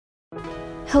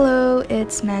Hello,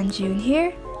 it's Manjun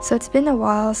here. So it's been a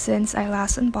while since I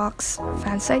last unboxed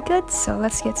fansite goods, so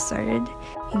let's get started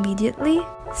immediately.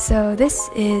 So this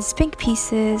is Pink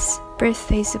Pieces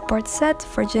birthday support set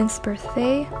for Jin's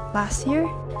birthday last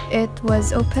year. It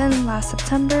was opened last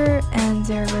September and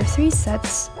there were 3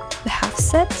 sets: the half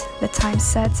set, the time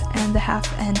set, and the half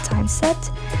and time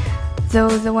set,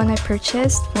 though the one I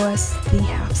purchased was the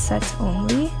half set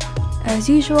only. As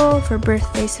usual for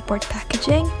birthday support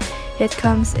packaging, it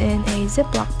comes in a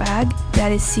Ziploc bag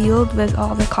that is sealed with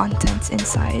all the contents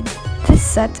inside. This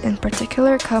set in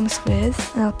particular comes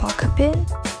with an alpaca pin,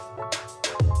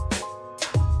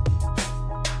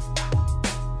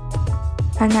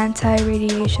 an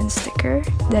anti-radiation sticker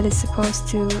that is supposed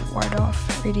to ward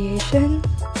off radiation,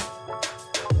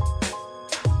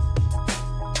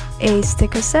 a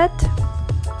sticker set,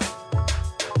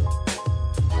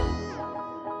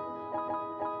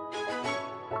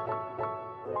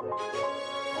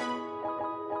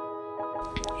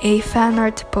 a fan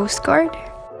art postcard,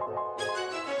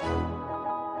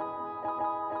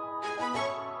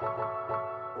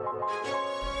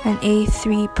 an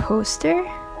A3 poster,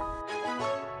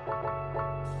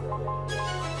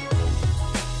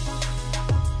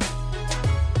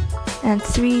 and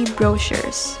 3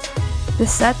 brochures. The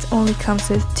set only comes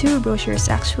with 2 brochures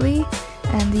actually,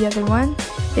 and the other one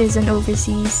is an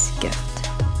overseas gift.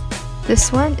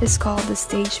 This one is called the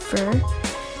Stage Fur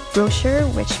brochure,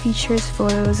 which features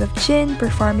photos of Jin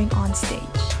performing on stage.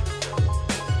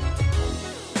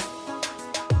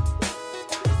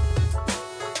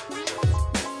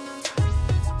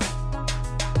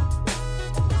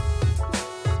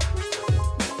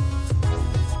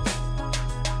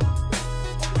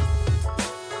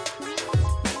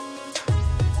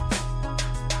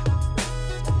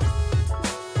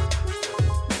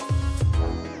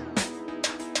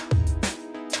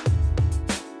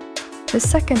 The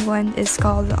second one is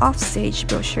called the Offstage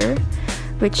brochure,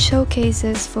 which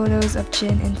showcases photos of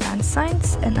Jin in fan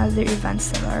signs and other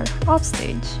events that are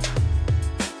offstage.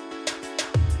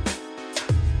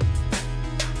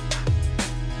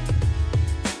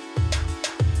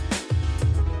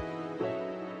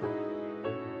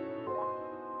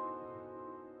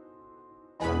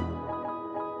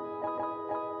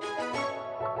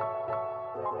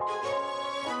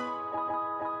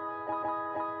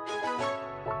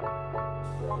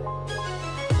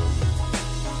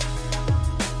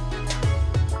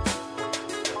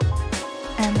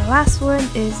 And the last one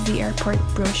is the airport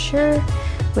brochure,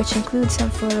 which includes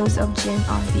some photos of Jin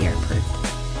on the airport.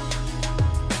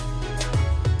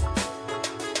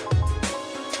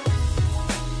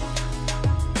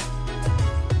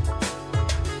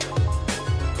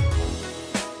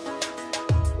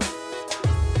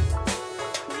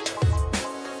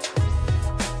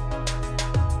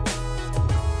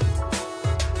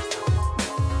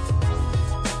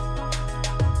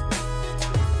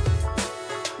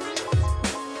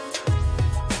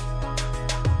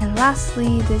 And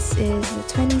lastly, this is the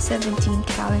 2017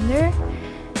 calendar,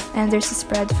 and there's a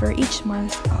spread for each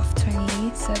month of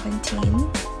 2017.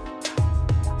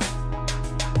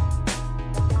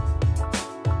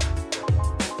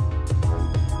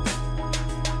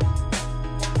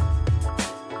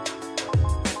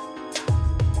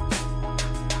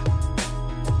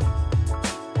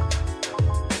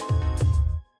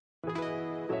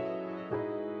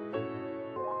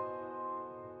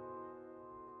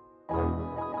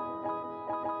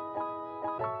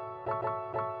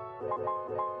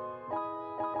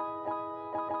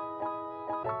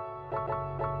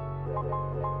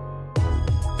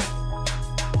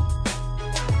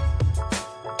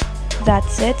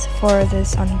 That's it for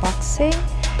this unboxing.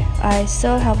 I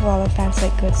still have a lot of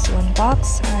fansite goods to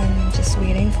unbox. I'm just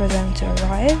waiting for them to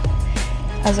arrive.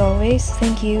 As always,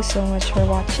 thank you so much for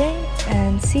watching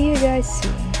and see you guys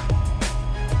soon.